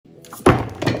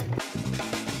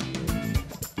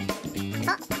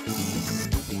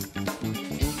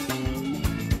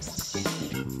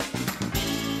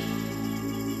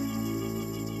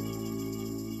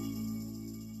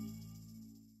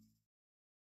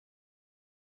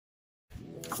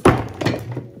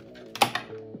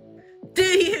Do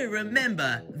you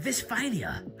remember this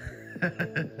failure?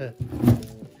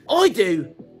 I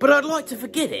do, but I'd like to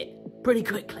forget it pretty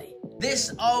quickly.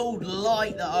 This old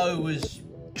light that I was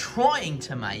trying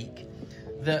to make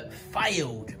that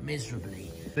failed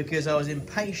miserably because I was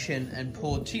impatient and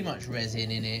poured too much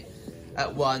resin in it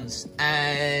at once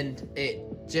and it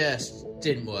just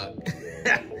didn't work.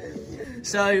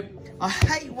 So I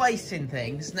hate wasting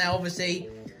things. Now obviously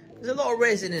there's a lot of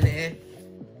resin in here.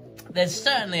 There's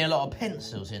certainly a lot of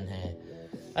pencils in here.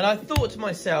 And I thought to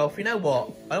myself, you know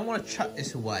what? I don't want to chuck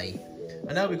this away.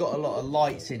 I know we've got a lot of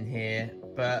lights in here,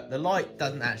 but the light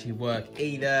doesn't actually work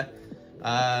either.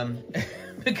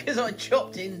 Because I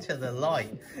chopped into the light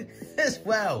as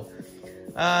well.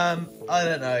 I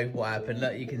don't know what happened.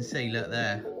 Look, you can see, look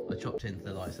there. I chopped into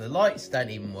the light. So the lights don't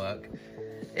even work.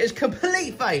 It's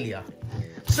complete failure.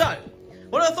 So,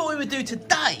 what I thought we would do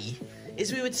today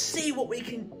is we would see what we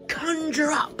can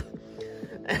conjure up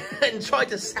and try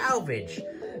to salvage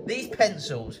these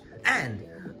pencils and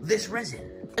this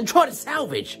resin. And try to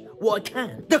salvage what I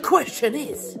can. The question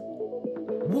is,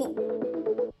 what?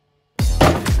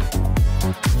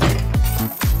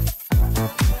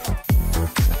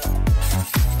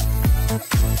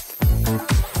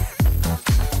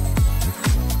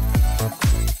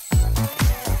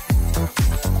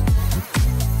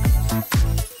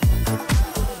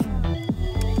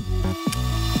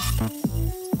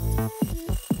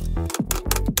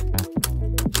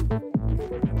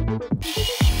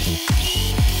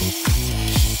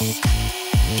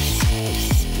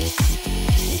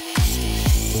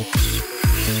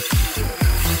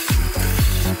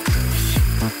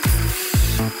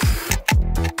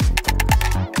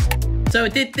 So I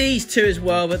did these two as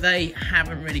well, but they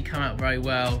haven't really come out very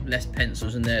well. Less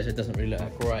pencils in there, so it doesn't really look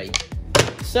that great.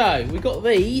 So we got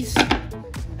these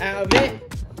out of it.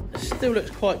 Still looks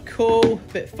quite cool,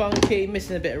 a bit funky,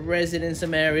 missing a bit of resin in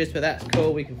some areas, but that's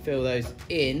cool. We can fill those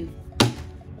in.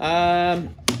 Now,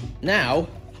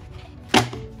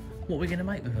 what are we gonna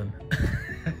make with them?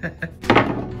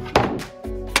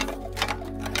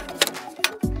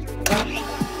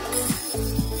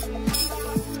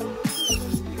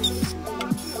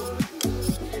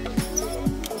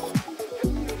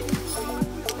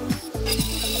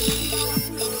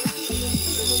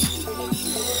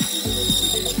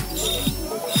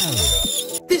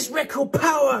 Record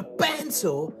power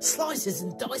bandsaw slices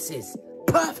and dices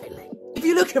perfectly. If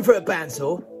you're looking for a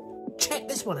bandsaw, check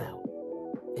this one out.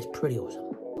 It's pretty awesome.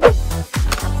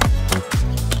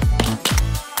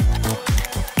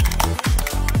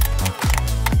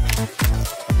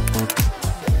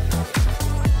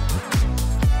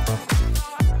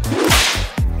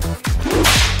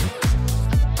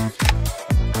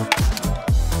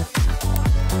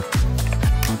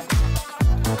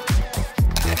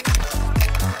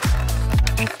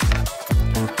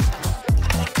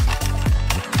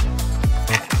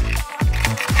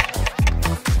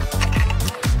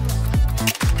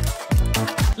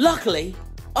 Luckily,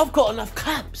 I've got enough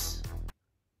clamps.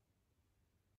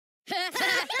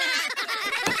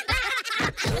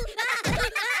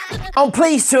 I'm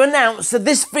pleased to announce that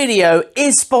this video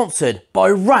is sponsored by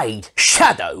Raid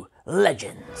Shadow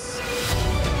Legends.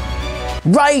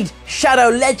 Raid Shadow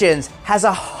Legends has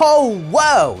a whole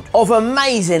world of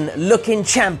amazing looking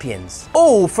champions,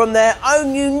 all from their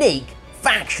own unique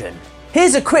faction.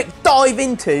 Here's a quick dive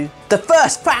into the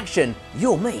first faction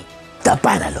you'll meet, the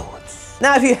Bannerlords.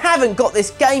 Now, if you haven't got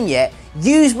this game yet,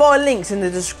 use my links in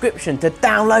the description to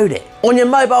download it on your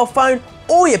mobile phone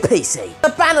or your PC. The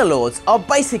Bannerlords are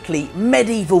basically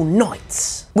medieval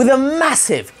knights with a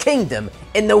massive kingdom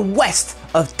in the west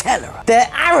of Telera. They're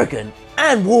arrogant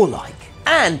and warlike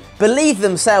and believe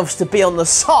themselves to be on the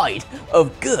side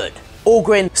of good.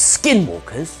 Orgrin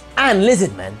skinwalkers and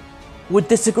lizardmen would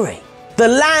disagree. The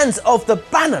lands of the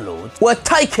Bannerlords were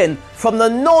taken from the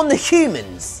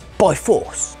non-humans by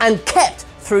force and kept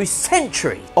through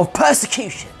centuries of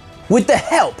persecution with the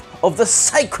help of the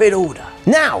Sacred Order.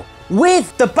 Now,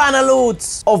 with the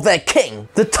Bannerlords of their king,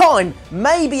 the time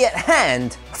may be at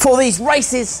hand for these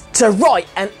races to right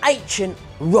an ancient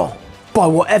wrong by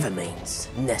whatever means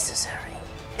necessary.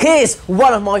 Here's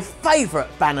one of my favourite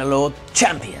Bannerlord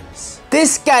champions.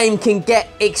 This game can get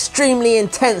extremely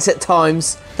intense at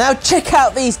times. Now check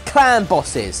out these clan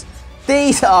bosses.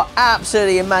 These are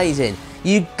absolutely amazing.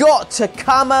 You got to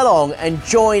come along and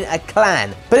join a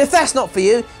clan. But if that's not for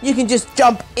you, you can just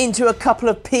jump into a couple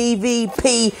of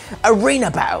PvP arena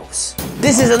battles.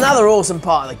 This is another awesome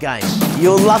part of the game.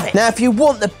 You'll love it. Now, if you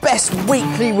want the best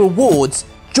weekly rewards,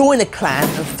 join a clan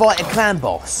and fight a clan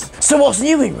boss. So what's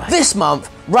new in Raid? This month,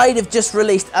 Raid have just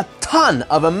released a ton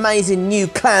of amazing new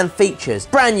clan features,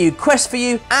 brand new quests for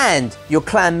you and your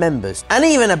clan members, and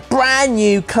even a brand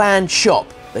new clan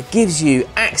shop that gives you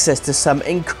access to some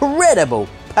incredible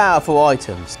powerful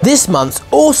items. This month's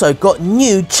also got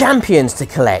new champions to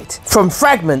collect from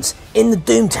fragments in the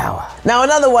Doom Tower. Now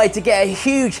another way to get a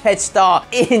huge head start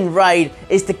in Raid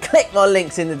is to click my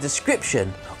links in the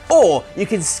description, or you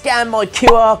can scan my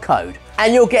QR code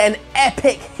and you'll get an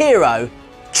epic hero,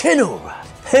 Chinura,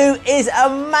 who is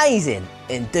amazing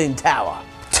in Doom Tower.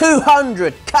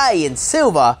 200k in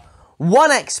silver, 1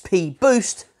 XP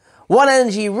boost, 1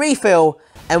 energy refill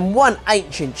and 1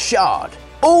 ancient shard.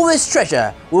 All this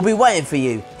treasure will be waiting for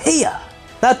you here.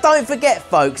 Now don't forget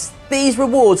folks, these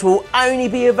rewards will only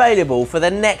be available for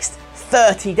the next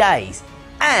 30 days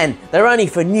and they're only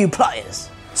for new players.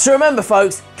 So remember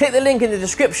folks, click the link in the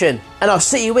description and I'll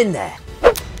see you in there.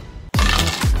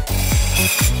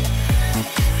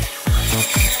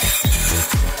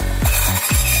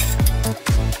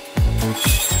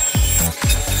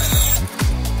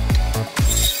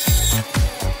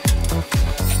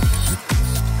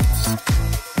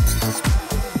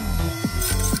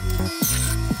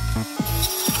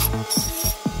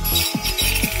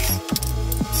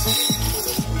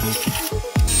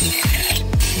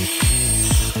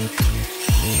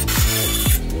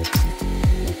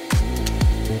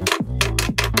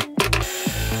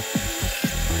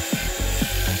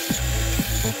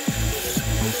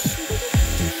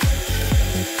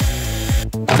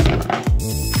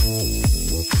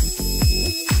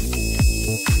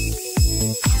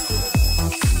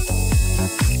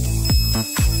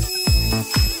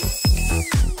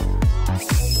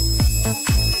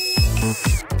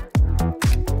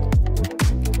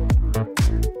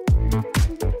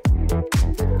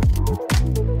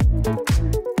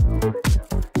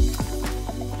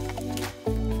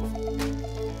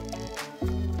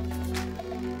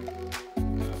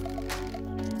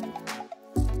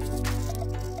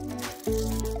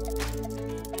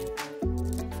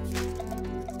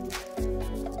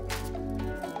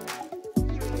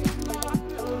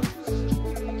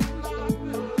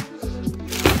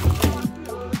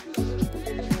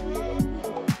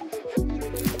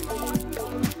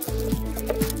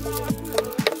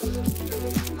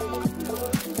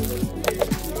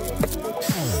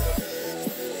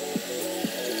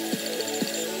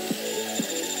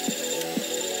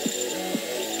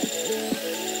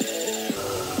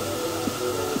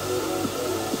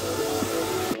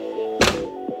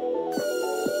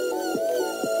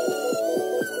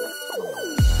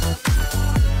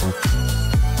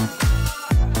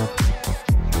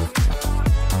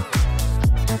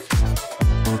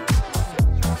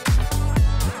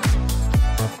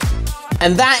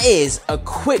 And that is a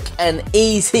quick and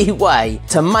easy way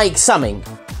to make something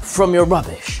from your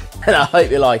rubbish. And I hope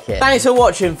you like it. Thanks for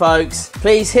watching, folks.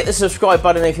 Please hit the subscribe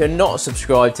button if you're not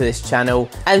subscribed to this channel.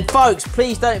 And folks,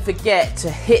 please don't forget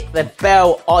to hit the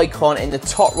bell icon in the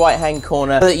top right-hand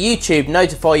corner so that YouTube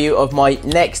notify you of my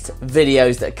next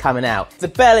videos that are coming out. If the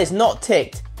bell is not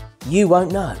ticked, you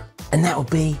won't know. And that will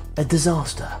be a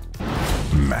disaster.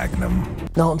 Magnum.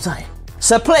 Know what I'm saying?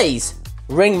 So please,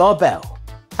 ring my bell.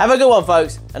 Have a good one,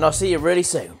 folks, and I'll see you really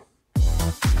soon.